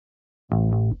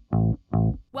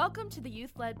Welcome to the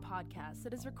Youth-Led podcast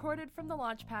that is recorded from the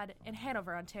Launchpad in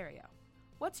Hanover, Ontario.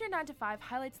 What's Your 9 to 5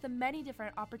 highlights the many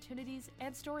different opportunities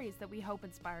and stories that we hope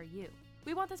inspire you.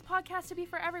 We want this podcast to be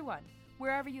for everyone,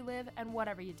 wherever you live and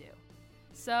whatever you do.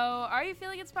 So, are you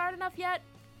feeling inspired enough yet?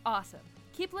 Awesome.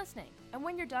 Keep listening, and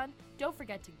when you're done, don't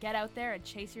forget to get out there and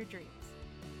chase your dreams.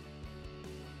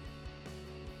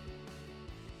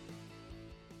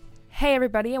 Hey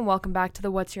everybody, and welcome back to the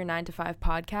What's Your 9 to 5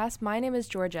 podcast. My name is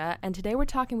Georgia, and today we're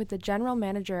talking with the general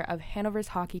manager of Hanover's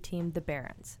hockey team, the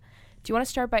Barons. Do you want to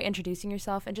start by introducing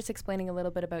yourself and just explaining a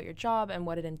little bit about your job and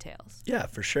what it entails? Yeah,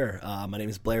 for sure. My name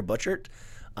is Blair Butchert.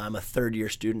 I'm a third-year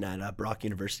student at Brock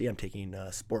University. I'm taking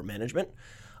sport management.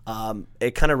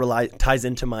 It kind of ties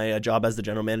into my job as the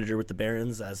general manager with the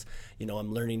Barons, as you know,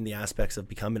 I'm learning the aspects of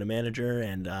becoming a manager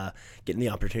and getting the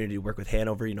opportunity to work with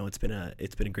Hanover. You know, it's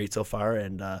been great so far,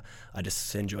 and I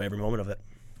just enjoy every moment of it.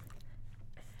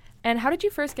 And how did you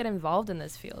first get involved in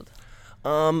this field?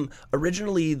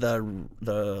 Originally,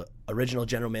 the original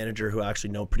general manager, who I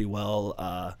actually know pretty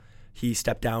well, he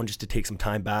stepped down just to take some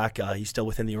time back. He's still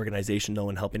within the organization, though,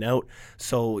 and helping out.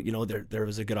 So, you know, there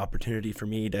was a good opportunity for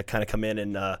me to kind of come in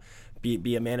and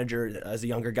be a manager as a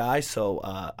younger guy. So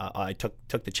I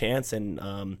took the chance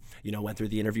and, you know, went through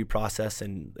the interview process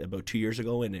and about 2 years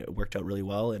ago, and it worked out really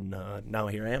well. And now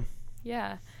here I am.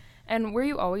 Yeah. And were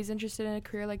you always interested in a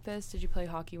career like this? Did you play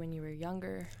hockey when you were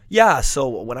younger? Yeah. So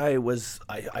when I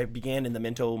began in the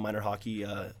Minto Minor Hockey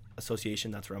Association.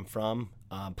 That's where I'm from.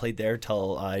 Played there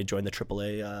till I joined the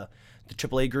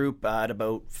AAA group at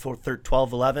about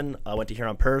 12, 11. I went to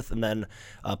Huron Perth and then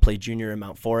played junior in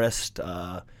Mount Forest.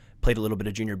 Played a little bit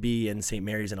of junior B in St.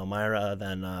 Mary's in Elmira.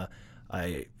 Then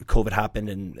COVID happened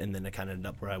and then I kind of ended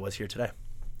up where I was here today.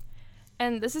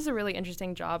 And this is a really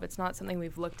interesting job. It's not something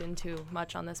we've looked into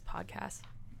much on this podcast.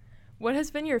 What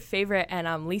has been your favorite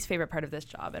and least favorite part of this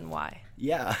job, and why?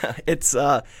 Yeah, it's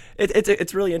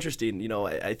really interesting. You know,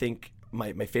 I think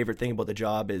my favorite thing about the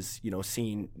job is, you know,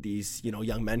 seeing these, you know,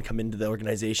 young men come into the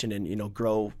organization and, you know,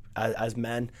 grow as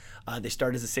men. They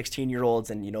start as 16-year-olds,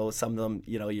 and, you know, some of them,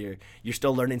 you know, you're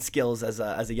still learning skills as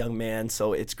a young man.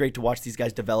 So it's great to watch these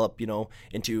guys develop, you know,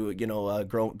 into, you know,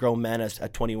 grown men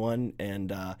at 21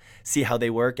 and see how they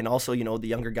work. And also, you know, the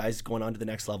younger guys going on to the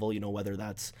next level, you know, whether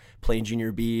that's playing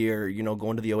junior B or, you know,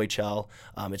 going to the OHL.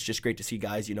 It's just great to see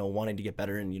guys, you know, wanting to get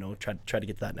better and, you know, try to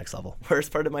get to that next level.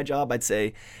 Worst part of my job, I'd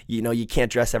say, you know, you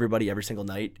can't dress everybody every single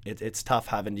night. It's tough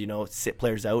having to, you know, sit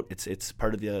players out. It's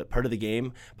part of the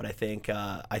game. But I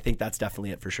think that's definitely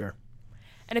it for sure.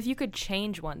 And if you could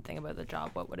change one thing about the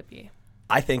job, what would it be?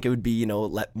 I think it would be, you know,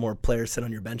 let more players sit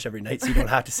on your bench every night so you don't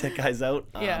have to sit guys out.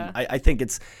 Yeah. I think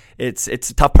it's a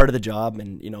tough part of the job,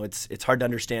 and, you know, it's hard to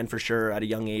understand for sure at a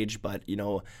young age, but, you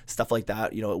know, stuff like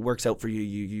that, you know, it works out for you.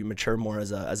 You mature more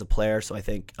as a player. So I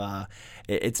think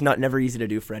it's never easy to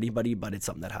do for anybody, but it's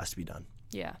something that has to be done.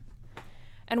 Yeah.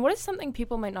 And what is something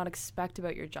people might not expect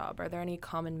about your job? Are there any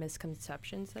common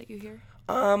misconceptions that you hear?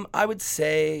 I would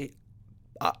say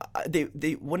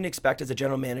they wouldn't expect as a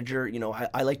general manager. You know,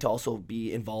 I like to also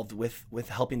be involved with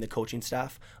helping the coaching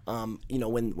staff. You know,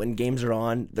 when games are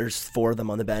on, there's 4 of them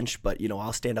on the bench, but, you know,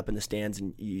 I'll stand up in the stands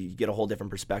and you get a whole different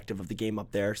perspective of the game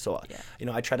up there. So, yeah. You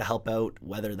know, I try to help out,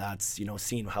 whether that's, you know,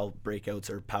 seeing how breakouts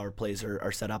or power plays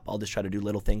are set up. I'll just try to do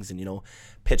little things and, you know,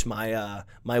 pitch my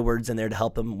words in there to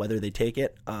help them, whether they take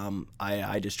it.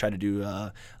 I just try to do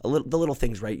the little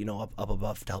things right, you know, up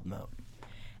above to help them out.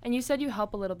 And you said you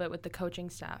help a little bit with the coaching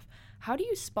staff. How do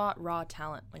you spot raw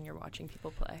talent when you're watching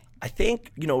people play? I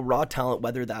think, you know, raw talent,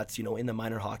 whether that's, you know, in the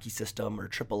minor hockey system or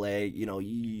AAA, you know,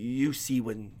 you see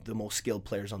when the most skilled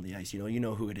players on the ice, you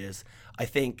know who it is. I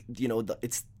think, you know,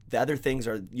 the other things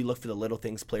are, you look for the little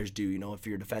things players do. You know, if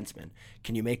you're a defenseman,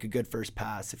 can you make a good first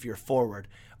pass? If you're a forward,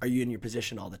 are you in your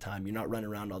position all the time? You're not running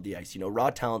around all the ice. You know,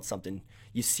 raw talent's something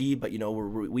you see, but, you know,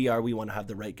 we want to have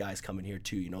the right guys coming here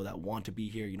too, you know, that want to be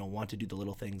here, you know, want to do the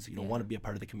little things, you know, want to be a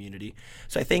part of the community.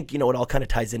 So I think, you know, it all kind of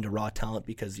ties into raw talent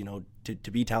because, you know,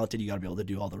 to be talented, you got to be able to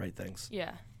do all the right things.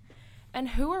 Yeah. And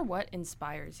who or what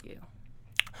inspires you?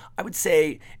 I would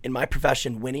say in my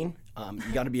profession, winning.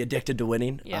 You got to be addicted to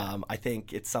winning. Yeah. I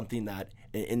think it's something that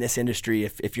in this industry,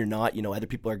 if you're not, you know, other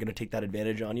people are going to take that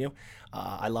advantage on you.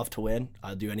 I love to win.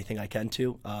 I'll do anything I can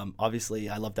to. Obviously,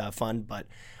 I love to have fun, but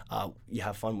you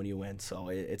have fun when you win. So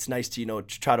it's nice to, you know,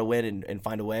 try to win and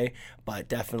find a way. But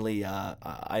definitely,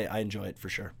 I enjoy it for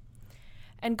sure.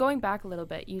 And going back a little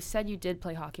bit, you said you did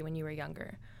play hockey when you were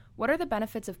younger. What are the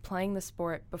benefits of playing the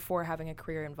sport before having a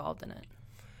career involved in it?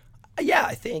 Yeah,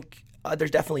 I think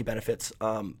there's definitely benefits.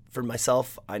 For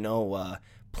myself, I know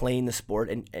playing the sport,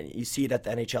 and you see it at the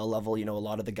NHL level. You know, a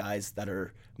lot of the guys that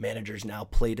are managers now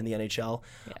played in the NHL.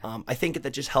 Yeah. I think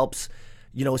that just helps,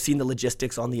 you know, seeing the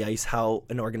logistics on the ice, how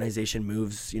an organization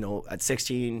moves. You know, at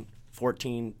 16,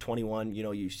 14, 21, you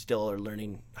know, you still are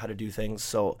learning how to do things.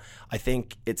 So I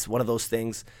think it's one of those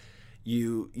things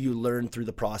you learn through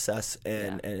the process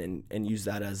and use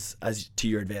that as to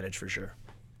your advantage for sure.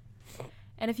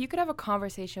 And if you could have a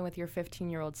conversation with your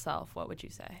 15-year-old self, what would you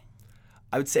say?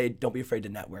 I would say don't be afraid to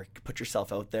network. Put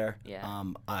yourself out there. Yeah.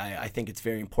 I think it's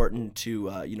very important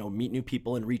to you know, meet new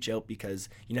people and reach out, because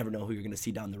you never know who you're going to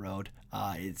see down the road.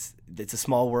 It's a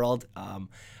small world.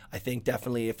 I think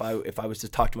definitely if I was to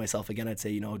talk to myself again, I'd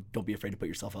say, you know, don't be afraid to put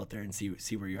yourself out there and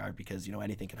see where you are, because, you know,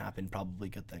 anything can happen. Probably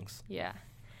good things. Yeah.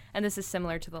 And this is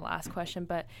similar to the last question,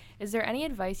 but is there any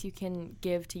advice you can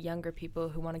give to younger people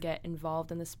who want to get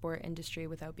involved in the sport industry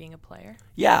without being a player?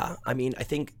 Yeah, I mean, I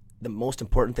think the most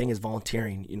important thing is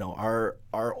volunteering. You know,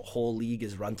 our whole league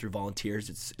is run through volunteers.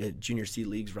 It's junior C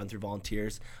leagues run through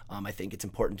volunteers. I think it's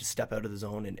important to step out of the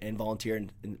zone and volunteer,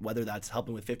 and whether that's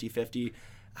helping with 50-50,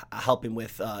 helping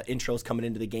with intros coming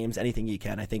into the games, anything you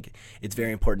can. I think it's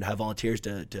very important to have volunteers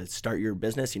to start your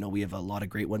business. You know, we have a lot of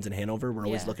great ones in Hanover. We're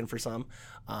always looking for some,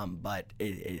 but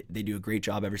they do a great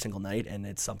job every single night, and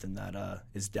it's something that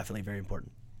is definitely very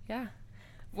important. Yeah.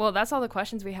 Well, that's all the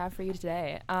questions we have for you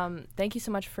today. Thank you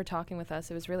so much for talking with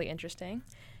us. It was really interesting.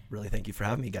 Really, thank you for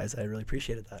having me, guys. I really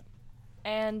appreciated that.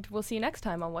 And we'll see you next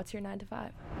time on What's Your 9 to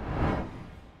 5.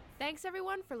 Thanks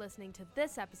everyone for listening to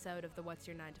this episode of the What's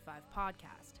Your 9 to 5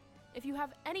 podcast. If you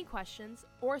have any questions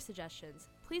or suggestions,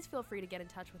 please feel free to get in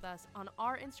touch with us on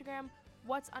our Instagram,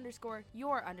 what's_your_9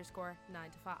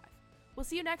 to 5. We'll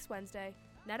see you next Wednesday.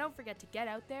 Now don't forget to get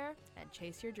out there and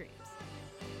chase your dreams.